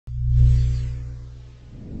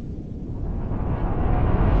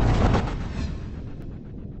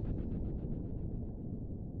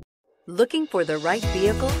Looking for the right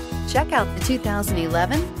vehicle? Check out the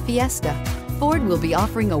 2011 Fiesta. Ford will be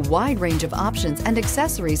offering a wide range of options and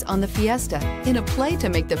accessories on the Fiesta in a play to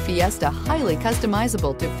make the Fiesta highly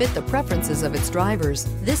customizable to fit the preferences of its drivers.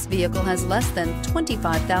 This vehicle has less than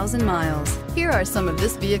 25,000 miles. Here are some of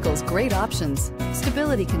this vehicle's great options: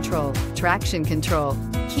 stability control, traction control,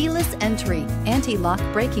 keyless entry, anti-lock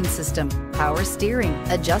braking system, power steering,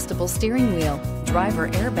 adjustable steering wheel, driver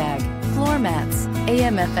airbag, floor mats,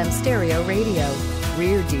 AM/FM stereo radio,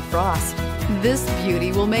 rear defrost. This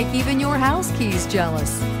beauty will make even your house keys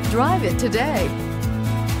jealous. Drive it today.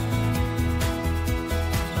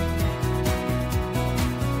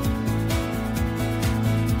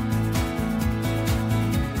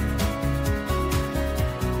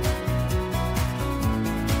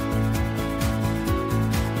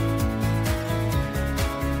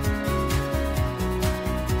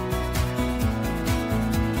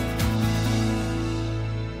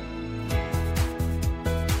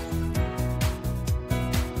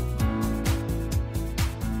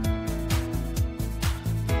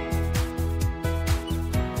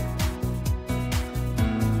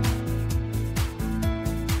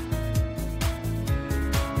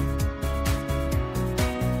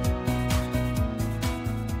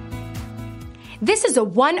 This is a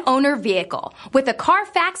one-owner vehicle with a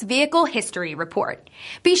Carfax Vehicle History Report.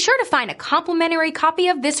 Be sure to find a complimentary copy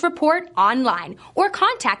of this report online or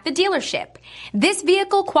contact the dealership. This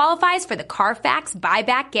vehicle qualifies for the Carfax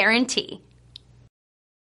Buyback Guarantee.